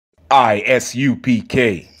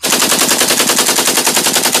I.S.U.P.K.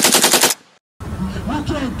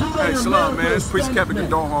 Hey, shalom, man. It's Priest Captain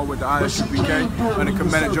Condon with the I.S.U.P.K. on the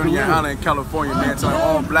Commander Journey Yahanna in California, man. Telling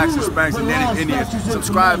all blacks, Hispanics, and Native Indians,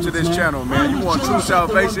 subscribe to this channel, man. You want true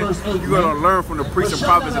salvation, you're going to learn from the priests and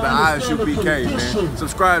prophets of the I.S.U.P.K, man.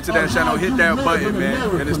 Subscribe to that channel, hit that button, man.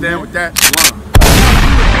 Understand with that?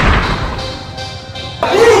 We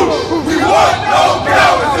want no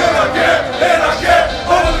cowards in our camp,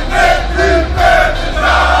 only men prepared to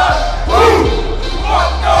die. We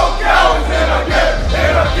want no cowards in our camp,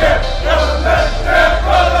 never let their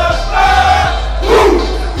brothers die.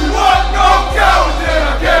 We want no cowards in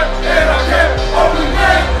our camp, only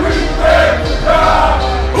men prepared to die.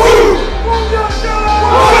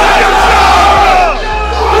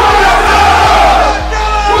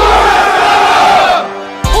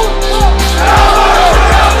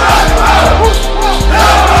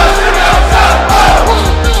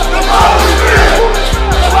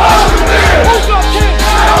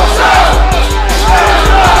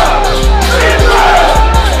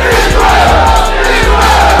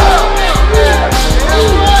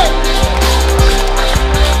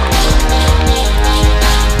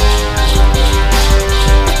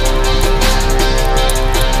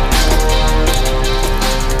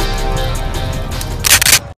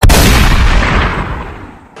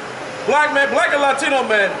 Black and Latino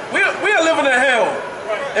man, we are living in hell.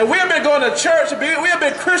 And we have been going to church, we have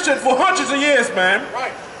been Christian for hundreds of years, man.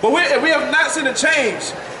 But we have not seen a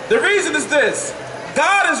change. The reason is this: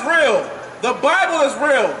 God is real. The Bible is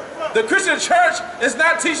real. The Christian church is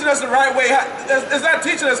not teaching us the right way. It's not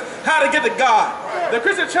teaching us how to get to God. The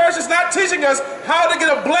Christian church is not teaching us how to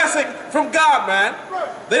get a blessing from God, man.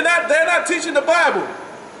 They're not teaching the Bible.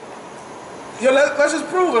 Let's just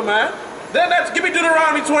prove it, man. Give me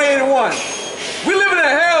Deuteronomy 28:1. We living in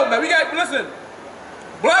hell, man. Listen,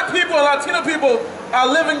 black people and Latino people are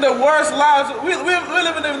living the worst lives. We're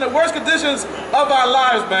living in the worst conditions of our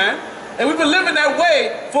lives, man. And we've been living that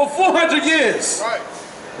way for 400 years. Right.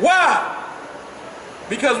 Why?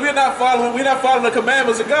 Because we're not following the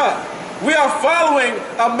commandments of God. We are following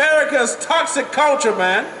America's toxic culture,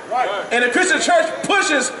 man. Right. And the Christian church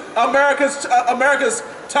pushes America's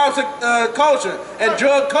toxic culture and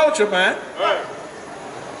drug culture, man. Right.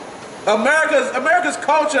 America's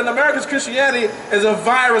culture and America's Christianity is a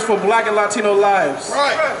virus for black and Latino lives.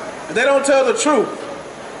 Right. They don't tell the truth.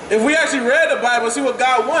 If we actually read the Bible and see what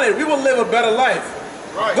God wanted, we will live a better life.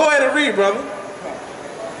 Right. Go ahead and read, brother.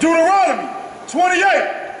 Deuteronomy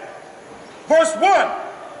 28, verse 1.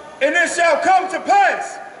 And it shall come to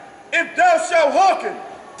pass, if thou shalt hearken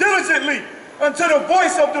diligently unto the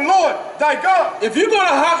voice of the Lord thy God. If you're going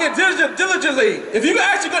to hearken diligently, if we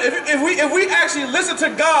actually listen to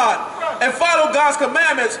God and follow God's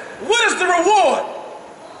commandments, what is the reward?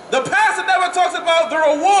 The pastor never talks about the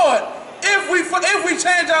reward if we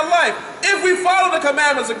change our life, if we follow the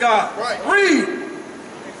commandments of God. Right. Read.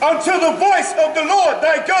 Unto the voice of the Lord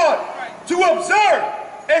thy God, to observe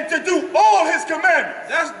and to do all his commandments.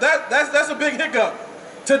 That's a big hiccup.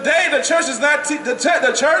 Today the church does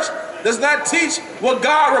not teach what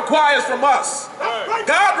God requires from us.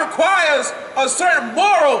 God requires a certain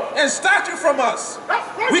moral and statute from us.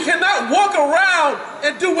 We cannot walk around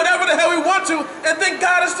and do whatever the hell we want to and think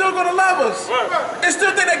God is still going to love us. And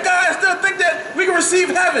still think that we can receive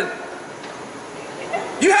heaven.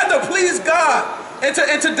 You have to please God. And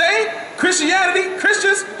today,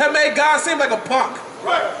 Christians have made God seem like a punk.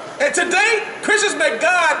 Right. And today, Christians make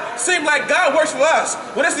God seem like God works for us,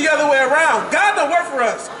 when it's the other way around. God don't work for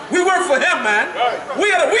us. We work for him, man. Right.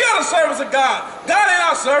 We are the servants of God. God ain't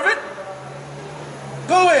our servant.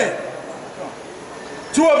 Go ahead.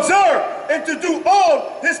 To observe and to do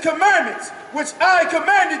all his commandments, which I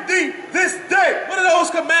commanded thee this day. What are those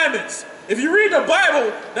commandments? If you read the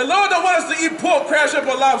Bible, the Lord don't want us to eat pork, crab, shrimp,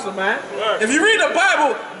 or lobster, man. Right. If you read the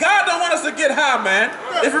Bible, God don't want us to get high, man.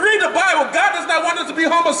 Right. If you read the Bible, God does not want us to be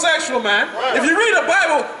homosexual, man. Right. If you read the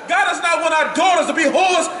Bible, God does not want our daughters to be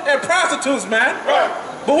whores and prostitutes, man. Right.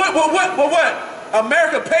 But what?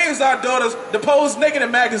 America pays our daughters to pose naked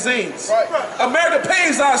in magazines. Right. America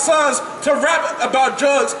pays our sons to rap about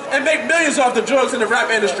drugs and make millions off the drugs in the rap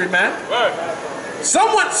industry, man. Right.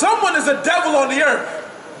 Someone is a devil on the earth.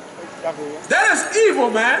 That is evil,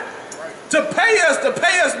 man. To pay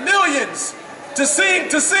us millions to sing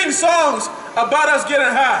songs about us getting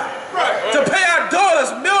high. Right. To pay our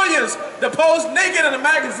daughters millions to pose naked in a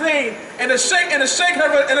magazine and to shake her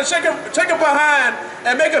behind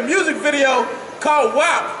and make a music video called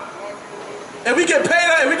WAP. And we get paid,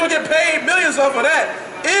 and we're gonna get paid millions off of that.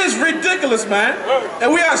 It is ridiculous, man.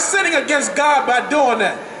 And we are sinning against God by doing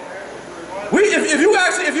that. If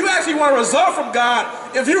you actually want a result from God,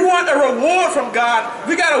 if you want a reward from God,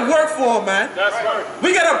 we got to work for him, man. That's right.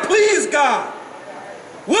 We got to please God.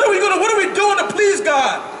 What are we doing to please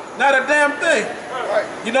God? Not a damn thing. Right.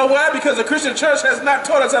 You know why? Because the Christian church has not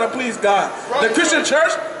taught us how to please God. Right. The Christian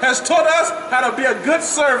church has taught us how to be a good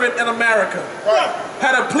servant in America. Right.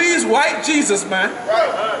 How to please white Jesus, man.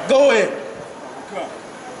 Right. Go ahead.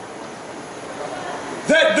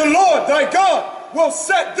 That the Lord thy God will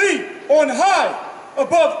set thee on high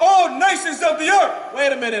above all nations of the earth.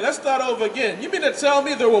 Wait a minute, let's start over again. You mean to tell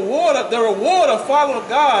me the reward of following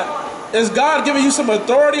God is God giving you some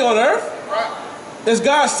authority on earth? Right. Is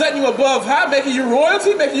God setting you above high, making you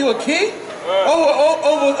royalty, making you a king?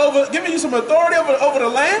 Over giving you some authority over the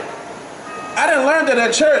land? I didn't learn that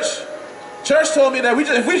at church. Church told me that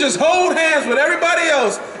if we just hold hands with everybody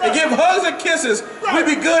else and give hugs and kisses, we'd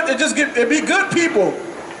be good and it'd be good people.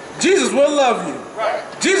 Jesus will love you. Right.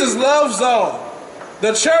 Jesus loves all.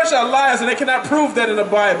 The church are liars and they cannot prove that in the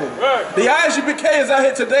Bible. Right. The I.S.U.P.K is out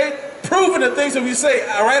here today proving the things that we say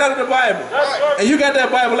right out of the Bible. Right. And you got that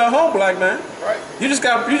Bible at home, black man. Right. You just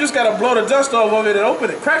got to blow the dust off of it and open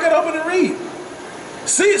it. Crack it open and read.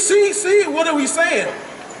 See, what are we saying?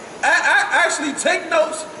 I actually take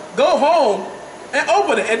notes, go home, and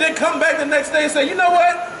open it, and then come back the next day and say, you know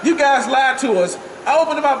what? You guys lied to us. I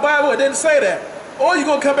opened my Bible, it didn't say that. Or you're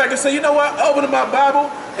going to come back and say, you know what? I opened my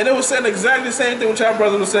Bible, and it was saying exactly the same thing what y'all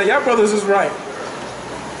brothers were saying. Y'all brothers is right.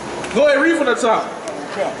 Go ahead, read from the top.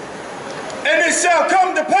 And it shall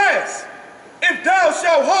come to pass, if thou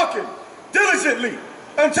shalt hearken diligently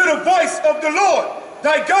unto the voice of the Lord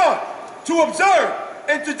thy God, to observe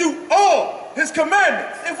and to do all his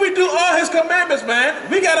commandments. If we do all his commandments, man,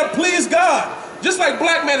 we got to please God. Just like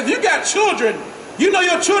black man, if you got children, you know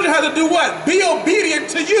your children have to do what? Be obedient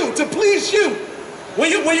to you, to please you. When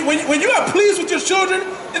you are pleased with your children,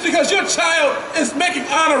 it's because your child is making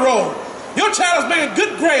honor roll. Your child is making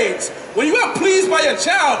good grades. When you are pleased by your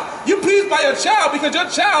child, you're pleased by your child because your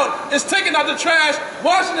child is taking out the trash,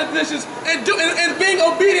 washing the dishes, and being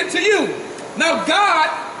obedient to you. Now God,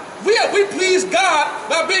 we please God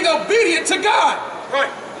by being obedient to God. Right.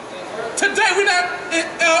 Today we're not,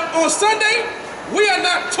 on Sunday, we are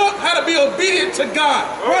not taught how to be obedient to God.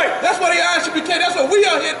 Right. That's what the I.S.U.P.K, that's what we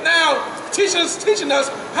are here now, teaching us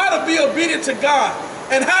how to be obedient to God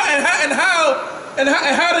and how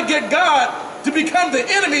to get God to become the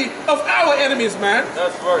enemy of our enemies, man.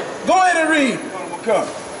 That's right. Go ahead and read.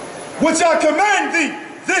 Which I command thee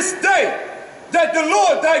this day, that the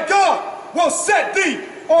Lord thy God will set thee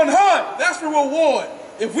on high. That's the reward.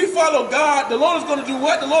 If we follow God, the Lord is going to do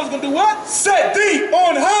what? The Lord is going to do what? Set thee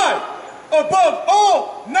on high above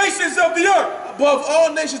all nations of the earth. Above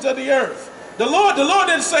all nations of the earth. The Lord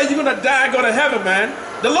didn't say you're going to die and go to heaven, man.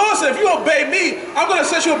 The Lord said, if you obey me, I'm going to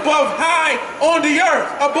set you above high on the earth,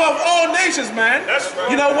 above all nations, man. That's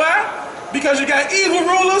right. You know why? Because you got evil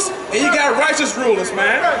rulers and you got righteous rulers,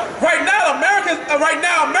 man. Right now,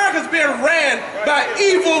 America's being ran by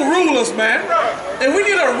evil rulers, man. And we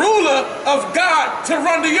need a ruler of God to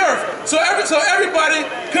run the earth, so everybody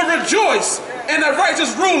can rejoice in a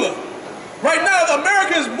righteous ruler. Right now,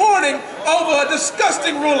 America is mourning over a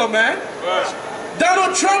disgusting ruler, man.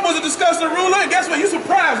 Donald Trump was a disgusting ruler, and guess what? You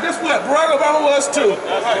surprised. Guess what? Barack Obama was too.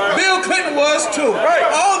 Bill Clinton was too.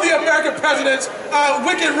 All the American presidents are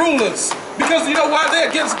wicked rulers. Because you know why? They're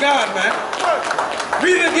against God, man.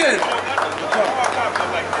 Read it again.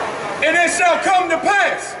 And it shall come to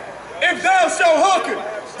pass, if thou shalt hearken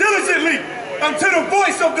diligently unto the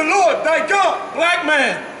voice of the Lord thy God. Black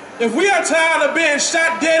man, if we are tired of being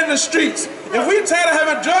shot dead in the streets, if we're tired of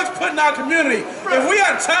having drugs put in our community, if we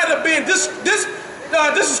are tired of being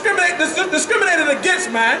discriminated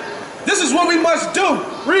against, man, this is what we must do.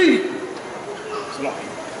 Read.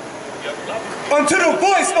 Unto the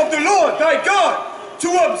voice of the Lord thy God, to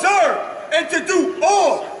observe and to do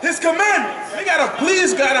all his commandments. We gotta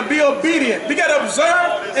please God and be obedient. We gotta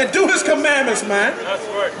observe and do his commandments, man. That's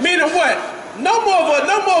right. Meaning what? No more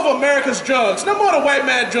of America's drugs. No more of the white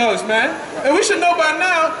man drugs, man. And we should know by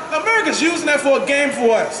now, America's using that for a game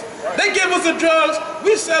for us. They give us the drugs,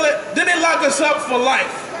 we sell it, then they lock us up for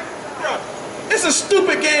life. It's a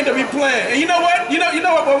stupid game that we playing. And you know what? You know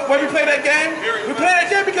why we play that game? We play that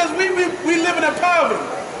game because we living in poverty.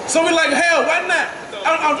 So we're like, hell, why not?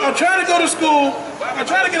 I'm trying to go to school. I'm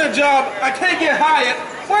trying to get a job. I can't get hired.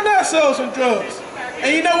 Why not sell some drugs?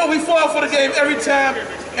 And you know what? We fall for the game every time.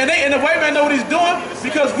 And the white man know what he's doing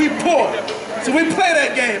because we poor. So we play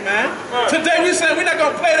that game, man. Today we say we're not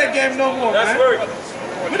going to play that game no more, man.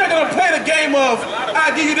 We're not going to play the game of,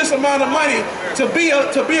 I'll give you this amount of money to be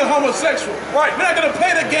a homosexual. Right. We're not gonna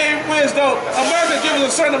play the game where as though America gives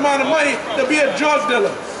us a certain amount of money to be a drug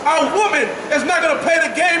dealer. Our woman is not gonna play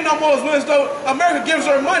the game no more as though America gives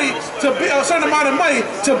her money to be a certain amount of money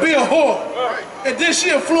to be a whore. Right. And then she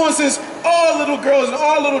influences all little girls and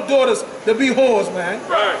all little daughters to be whores, man.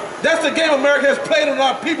 Right. That's the game America has played on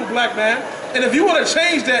our people, black man. And if you want to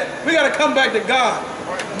change that, we got to come back to God.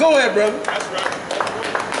 Go ahead, brother. That's right.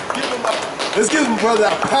 Let's give him, brother,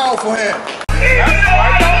 a powerful hand. I'm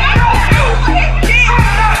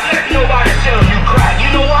not letting nobody tell you cry. You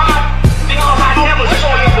know why? Because I never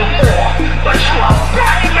saw you before. But you a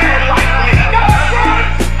black man like me.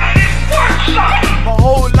 And it's worth something. My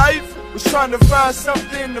whole life was trying to find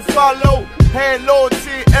something to follow. Had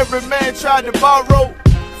loyalty, every man tried to borrow.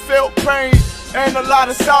 Felt pain and a lot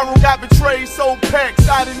of sorrow. Got betrayed, so packed,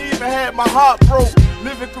 I didn't even have my heart broke.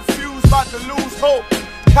 Living confused, about to lose hope.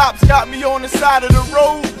 Cops got me on the side of the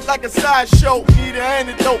road like a sideshow. Need an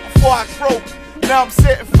antidote before I croak. Now I'm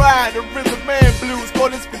setting fire to Rhythm Man Blues, call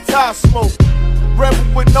this guitar smoke.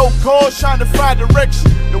 Rebel with no cause, trying to find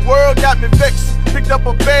direction. The world got me vexed. Picked up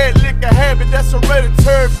a bad liquor habit that's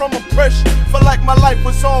hereditary from oppression. Felt like my life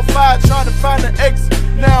was on fire, trying to find an exit.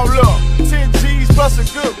 Now look, 10 G's plus a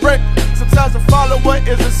good record. Sometimes a follower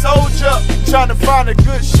is a soldier, trying to find a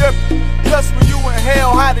good shepherd. Plus when you in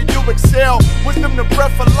hell, how do you excel? Wisdom the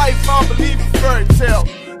breath of life, I don't believe in fairy tale.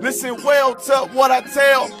 Listen well to what I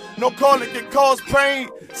tell. No calling can cause pain,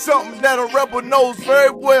 something that a rebel knows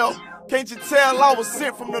very well. Can't you tell I was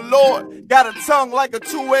sent from the Lord? Got a tongue like a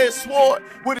two-edged sword with